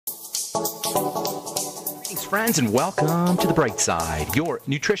Greetings, friends, and welcome to The Bright Side, your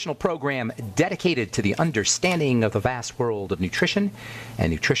nutritional program dedicated to the understanding of the vast world of nutrition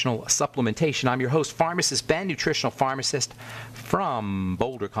and nutritional supplementation. I'm your host, Pharmacist Ben, nutritional pharmacist from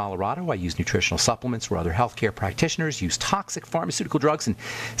Boulder, Colorado. I use nutritional supplements where other healthcare practitioners use toxic pharmaceutical drugs and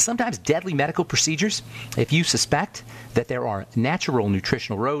sometimes deadly medical procedures. If you suspect that there are natural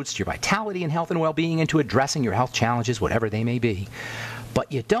nutritional roads to your vitality and health and well-being and to addressing your health challenges, whatever they may be, but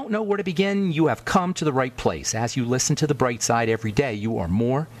you don't know where to begin, you have come to the right place. As you listen to The Bright Side every day, you are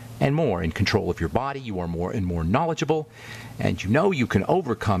more and more in control of your body. You are more and more knowledgeable. And you know you can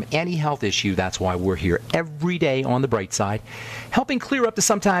overcome any health issue. That's why we're here every day on The Bright Side, helping clear up the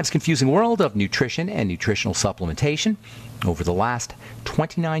sometimes confusing world of nutrition and nutritional supplementation. Over the last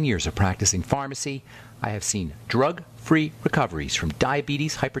 29 years of practicing pharmacy, I have seen drug-free recoveries from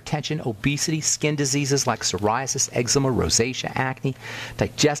diabetes, hypertension, obesity, skin diseases like psoriasis, eczema, rosacea, acne,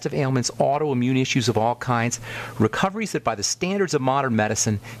 digestive ailments, autoimmune issues of all kinds, recoveries that by the standards of modern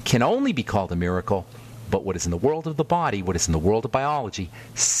medicine can only be called a miracle, but what is in the world of the body, what is in the world of biology,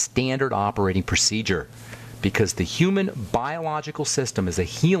 standard operating procedure. Because the human biological system is a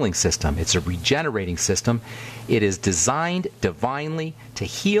healing system. It's a regenerating system. It is designed divinely to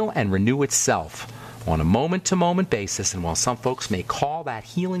heal and renew itself on a moment-to-moment basis, and while some folks may call that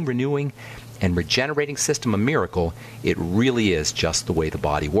healing, renewing, and regenerating system a miracle, it really is just the way the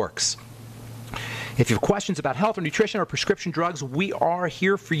body works. If you have questions about health or nutrition or prescription drugs, we are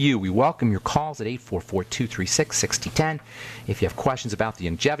here for you. We welcome your calls at 844-236-6010. If you have questions about the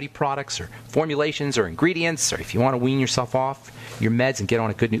longevity products or formulations or ingredients, or if you want to wean yourself off your meds and get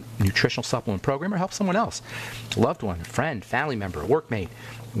on a good nutritional supplement program or help someone else, a loved one, a friend, family member, a workmate,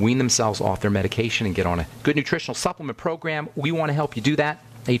 wean themselves off their medication and get on a good nutritional supplement program, we want to help you do that.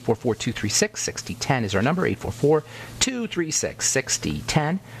 844-236-6010 is our number,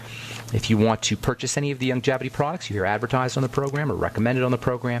 844-236-6010. If you want to purchase any of the longevity products you hear advertised on the program or recommended on the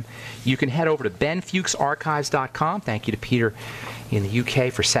program, you can head over to benfuchsarchives.com. Thank you to Peter in the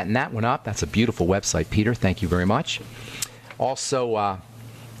UK for setting that one up. That's a beautiful website, Peter. Thank you very much. Also,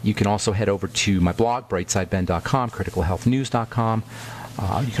 you can also head over to my blog, brightsideben.com, criticalhealthnews.com.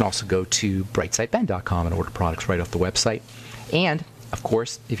 You can also go to brightsideben.com and order products right off the website. And, of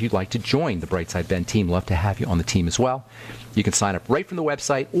course, if you'd like to join the Brightside Ben team, love to have you on the team as well. You can sign up right from the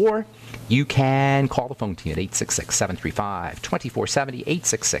website, or you can call the phone team at 866-735-2470,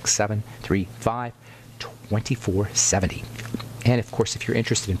 866-735-2470. And, of course, if you're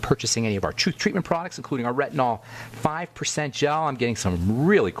interested in purchasing any of our Truth Treatment products, including our Retinol 5% gel, I'm getting some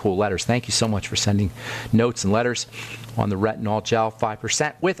really cool letters. Thank you so much for sending notes and letters on the Retinol gel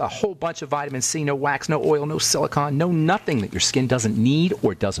 5% with a whole bunch of vitamin C, no wax, no oil, no silicone, no nothing that your skin doesn't need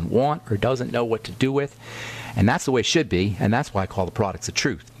or doesn't want or doesn't know what to do with. And that's the way it should be, and that's why I call the products the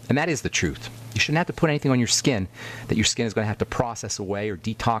truth. And that is the truth. You shouldn't have to put anything on your skin that your skin is going to have to process away or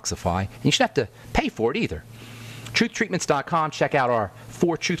detoxify. And you shouldn't have to pay for it either. TruthTreatments.com. Check out our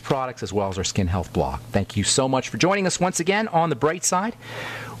 4 Truth products as well as our Skin Health blog. Thank you so much for joining us once again on The Bright Side.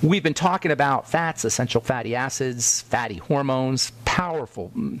 We've been talking about fats, essential fatty acids, fatty hormones,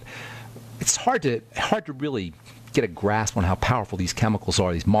 powerful. It's hard to really get a grasp on how powerful these chemicals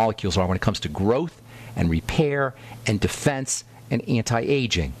are, these molecules are when it comes to growth and repair and defense and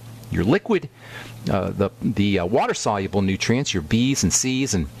anti-aging. Your liquid, the water-soluble nutrients, your B's and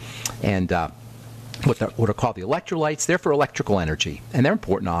C's and what are called the electrolytes, they're for electrical energy. And they're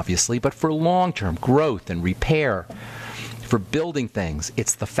important, obviously, but for long-term growth and repair, for building things,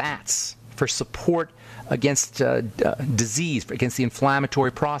 it's the fats. For support against disease, against the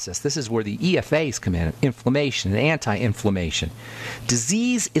inflammatory process. This is where the EFAs come in, inflammation and anti-inflammation.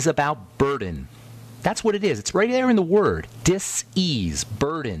 Disease is about burden. That's what it is. It's right there in the word. Dis-ease,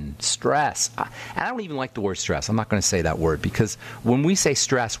 burden, stress. And I don't even like the word stress. I'm not going to say that word because when we say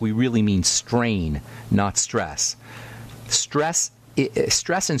stress, we really mean strain, not stress. Stress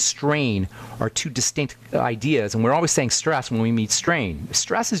and strain are two distinct ideas, and we're always saying stress when we mean strain.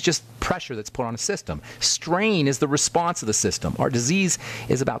 Stress is just pressure that's put on a system. Strain is the response of the system. Our disease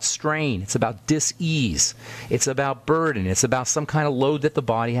is about strain. It's about dis-ease. It's about burden. It's about some kind of load that the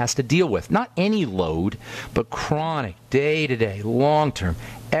body has to deal with. Not any load, but chronic, day-to-day, long-term,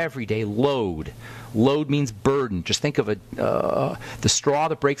 everyday load. Load means burden. Just think of the straw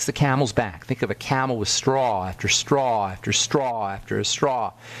that breaks the camel's back. Think of a camel with straw after straw after straw after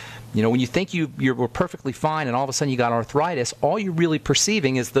straw. You know, when you think you were perfectly fine and all of a sudden you got arthritis, all you're really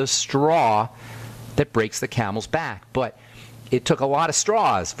perceiving is the straw that breaks the camel's back. But it took a lot of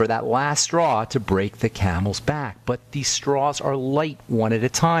straws for that last straw to break the camel's back. But these straws are light one at a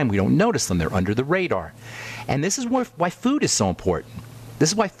time. We don't notice them. They're under the radar. And this is why food is so important. This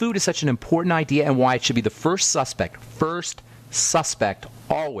is why food is such an important idea and why it should be the first suspect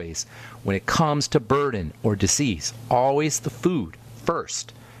always when it comes to burden or disease. Always the food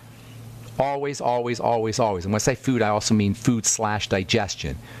first. Always, always, always, always. And when I say food, I also mean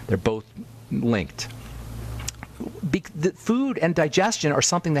food/digestion. They're both linked. The food and digestion are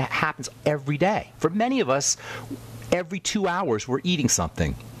something that happens every day. For many of us, every 2 hours we're eating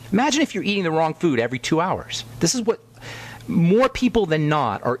something. Imagine if you're eating the wrong food every 2 hours. This is what more people than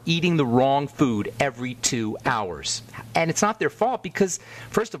not are eating the wrong food every 2 hours. And it's not their fault because,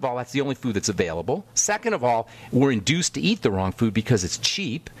 first of all, that's the only food that's available. Second of all, we're induced to eat the wrong food because it's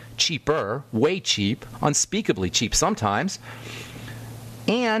cheap, cheaper, way cheap, unspeakably cheap sometimes.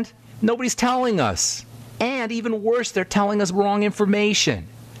 And nobody's telling us. And even worse, they're telling us wrong information.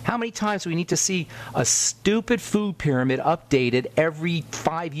 How many times do we need to see a stupid food pyramid updated every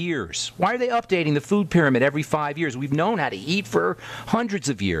 5 years? Why are they updating the food pyramid every 5 years? We've known how to eat for hundreds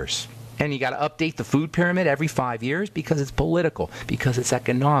of years. And you got to update the food pyramid every 5 years because it's political, because it's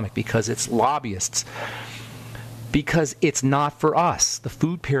economic, because it's lobbyists, because it's not for us. The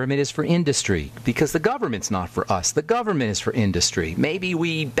food pyramid is for industry, because the government's not for us. The government is for industry. Maybe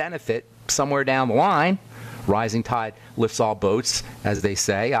we benefit somewhere down the line. Rising tide lifts all boats, as they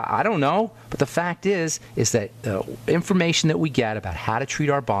say. I don't know. But the fact is that the information that we get about how to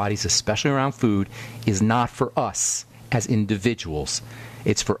treat our bodies, especially around food, is not for us as individuals.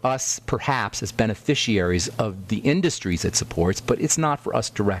 It's for us, perhaps, as beneficiaries of the industries it supports, but it's not for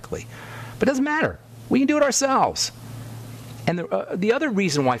us directly. But it doesn't matter. We can do it ourselves. And the other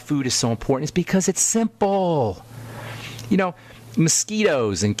reason why food is so important is because it's simple. You know,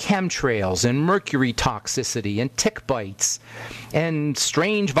 mosquitoes and chemtrails and mercury toxicity and tick bites and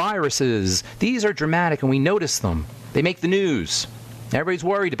strange viruses. These are dramatic and we notice them. They make the news. Everybody's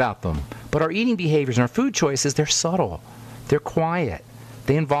worried about them. But our eating behaviors and our food choices, they're subtle. They're quiet.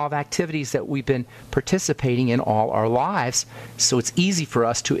 They involve activities that we've been participating in all our lives, so it's easy for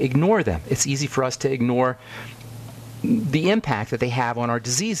us to ignore them. It's easy for us to ignore the impact that they have on our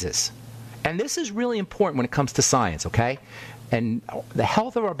diseases. And this is really important when it comes to science, okay? And the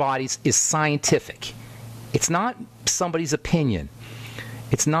health of our bodies is scientific. It's not somebody's opinion.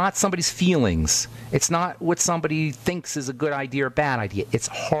 It's not somebody's feelings. It's not what somebody thinks is a good idea or bad idea. It's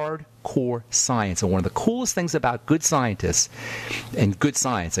hardcore science. And one of the coolest things about good scientists, and good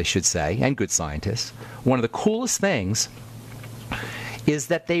science, I should say, and good scientists, one of the coolest things is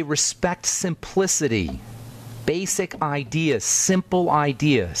that they respect simplicity, basic ideas, simple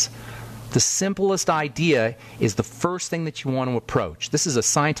ideas. The simplest idea is the first thing that you want to approach. This is a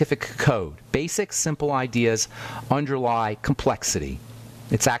scientific code. Basic, simple ideas underlie complexity.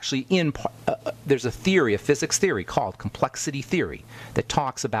 It's actually there's a theory, a physics theory called complexity theory that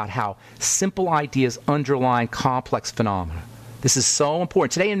talks about how simple ideas underlie complex phenomena. This is so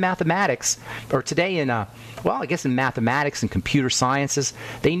important. Today in mathematics, or today in, I guess in mathematics and computer sciences,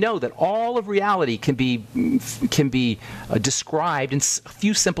 they know that all of reality can be described in a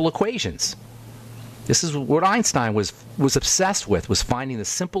few simple equations. This is what Einstein was obsessed with, was finding the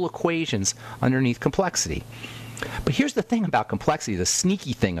simple equations underneath complexity. But here's the thing about complexity, the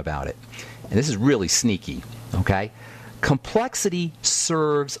sneaky thing about it, and this is really sneaky, okay? Complexity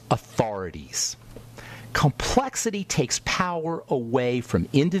serves authorities. Complexity takes power away from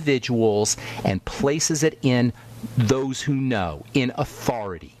individuals and places it in those who know, in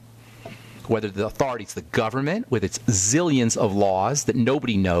authority. Whether the authority is the government with its zillions of laws that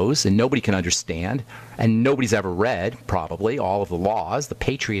nobody knows and nobody can understand and nobody's ever read, probably, all of the laws, the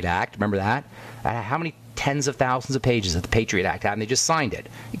Patriot Act, remember that? How many tens of thousands of pages that the Patriot Act had, and they just signed it.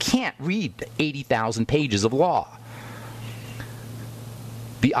 You can't read 80,000 pages of law.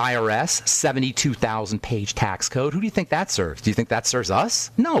 The IRS, 72,000-page tax code. Who do you think that serves? Do you think that serves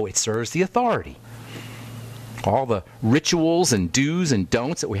us? No, it serves the authority. All the rituals and do's and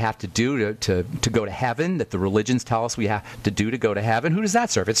don'ts that we have to do to go to heaven, that the religions tell us we have to do to go to heaven, who does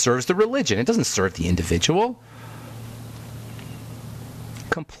that serve? It serves the religion. It doesn't serve the individual.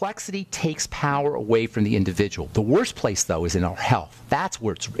 Complexity takes power away from the individual. The worst place, though, is in our health. That's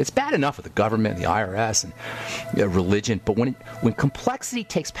where it's bad enough with the government, the IRS, and religion. But when complexity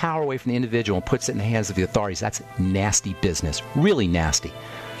takes power away from the individual and puts it in the hands of the authorities, that's nasty business, really nasty.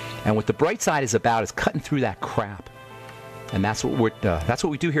 And what the bright side is about is cutting through that crap. And that's what we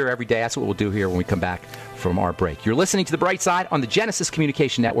do here every day. That's what we'll do here when we come back from our break. You're listening to The Bright Side on the Genesis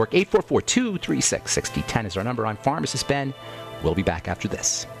Communication Network. 844-236-6010 is our number. I'm Pharmacist Ben. We'll be back after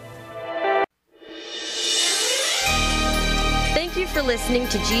this. Thank you for listening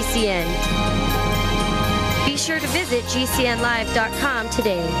to GCN. Be sure to visit GCNlive.com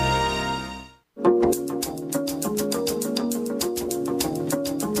today.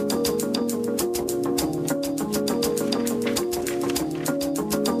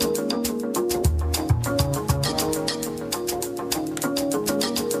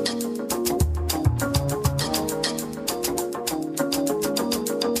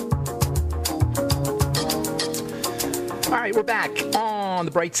 right, we're back on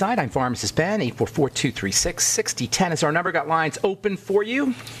the bright side. I'm Pharmacist Ben. 844-236-6010 is our number. Got lines open for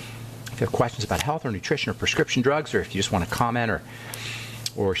you. If you have questions about health or nutrition or prescription drugs, or if you just want to comment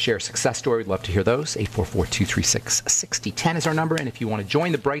or share a success story, we'd love to hear those. 844-236-6010 is our number. And if you want to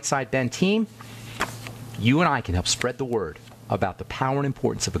join the Bright Side Ben team, you and I can help spread the word about the power and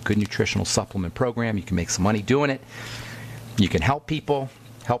importance of a good nutritional supplement program. You can make some money doing it. You can help people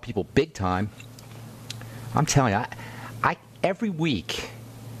big time. I'm telling you, every week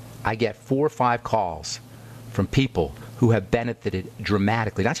I get 4 or 5 calls from people who have benefited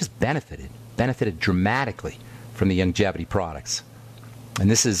dramatically, not just benefited dramatically from the longevity products. And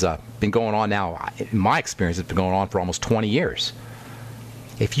this has been going on now, in my experience, it's been going on for almost 20 years.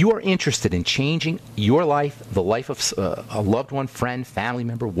 If you are interested in changing your life, the life of a loved one, friend, family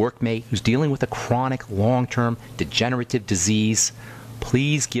member, workmate who's dealing with a chronic, long-term degenerative disease,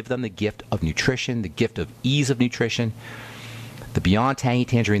 please give them the gift of nutrition, the gift of ease of nutrition, the Beyond Tangy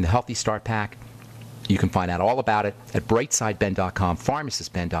Tangerine, the Healthy Start Pack. You can find out all about it at brightsideben.com,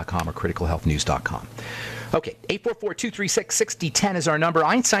 pharmacistben.com, or criticalhealthnews.com. Okay, 844-236-6010 is our number.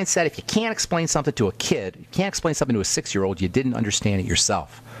 Einstein said if you can't explain something to a kid, you can't explain something to a 6-year-old, you didn't understand it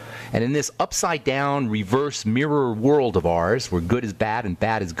yourself. And in this upside-down, reverse mirror world of ours, where good is bad and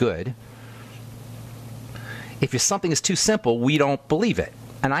bad is good, if something is too simple, we don't believe it.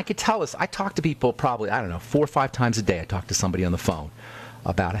 And I could tell us, I talk to people probably, 4 or 5 times a day. I talk to somebody on the phone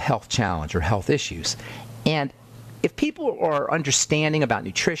about a health challenge or health issues. And if people are understanding about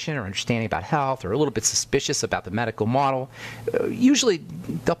nutrition or understanding about health or a little bit suspicious about the medical model, usually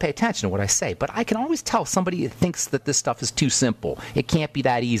they'll pay attention to what I say. But I can always tell somebody thinks that this stuff is too simple. It can't be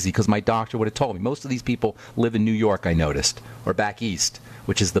that easy because my doctor would have told me. Most of these people live in New York, I noticed, or back east,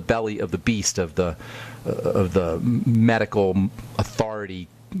 which is the belly of the beast of the medical authority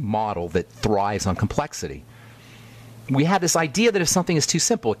model that thrives on complexity. We have this idea that if something is too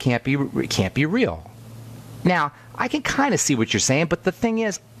simple, it can't be real. Now, I can kind of see what you're saying, but the thing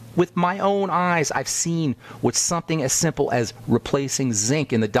is, with my own eyes, I've seen what something as simple as replacing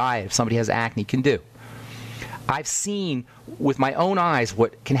zinc in the diet if somebody has acne can do. I've seen with my own eyes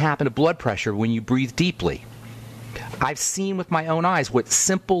what can happen to blood pressure when you breathe deeply. I've seen with my own eyes what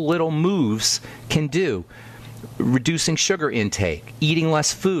simple little moves can do. Reducing sugar intake, eating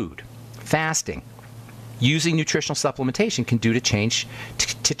less food, fasting, using nutritional supplementation can do to change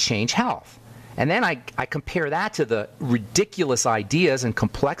health. And then I compare that to the ridiculous ideas and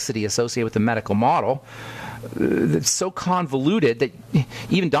complexity associated with the medical model that's so convoluted that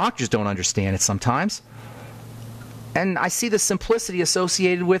even doctors don't understand it sometimes. And I see the simplicity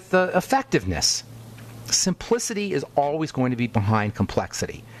associated with the effectiveness. Simplicity is always going to be behind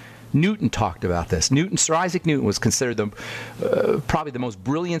complexity. Newton talked about this. Sir Isaac Newton was considered probably the most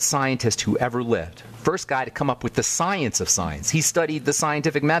brilliant scientist who ever lived. First guy to come up with the science of science. He studied the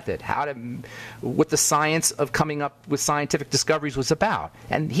scientific method, what the science of coming up with scientific discoveries was about.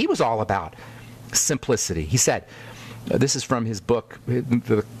 And he was all about simplicity. He said, this is from his book,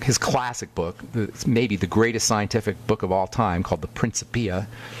 his classic book, maybe the greatest scientific book of all time, called the Principia.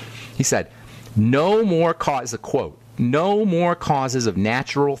 He said, no more cause, a quote, no more causes of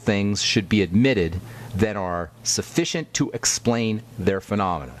natural things should be admitted than are sufficient to explain their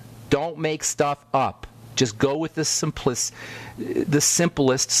phenomena. Don't make stuff up. Just go with the simplest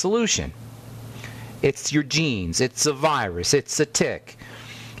solution. It's your genes. It's a virus. It's a tick.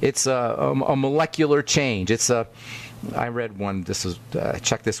 It's a molecular change. I read one.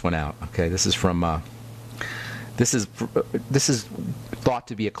 Check this one out. Okay, this is from. This is thought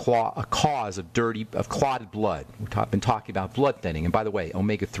to be a cause of clotted blood. We've been talking about blood thinning, and by the way,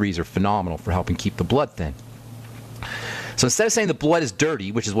 omega-3s are phenomenal for helping keep the blood thin. So instead of saying the blood is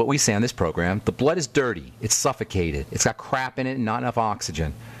dirty, which is what we say on this program, the blood is dirty, it's suffocated, it's got crap in it and not enough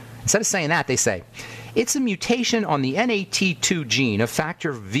oxygen. Instead of saying that, they say, it's a mutation on the NAT2 gene of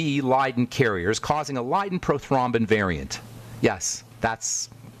factor V Leiden carriers causing a Leiden prothrombin variant. Yes, that's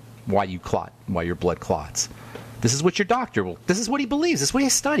why you clot, why your blood clots. This is what your doctor will, this is what he believes, this is what he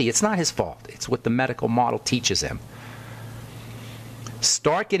studied. It's not his fault. It's what the medical model teaches him.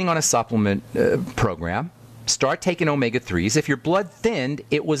 Start getting on a supplement program. Start taking omega-3s. If your blood thinned,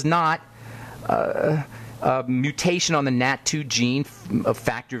 it was not a mutation on the NAT2 gene of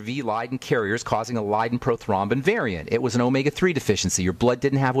factor V Leiden carriers causing a Leiden prothrombin variant. It was an omega-3 deficiency. Your blood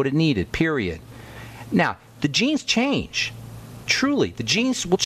didn't have what it needed, period. Now, the genes change. Truly, the genes will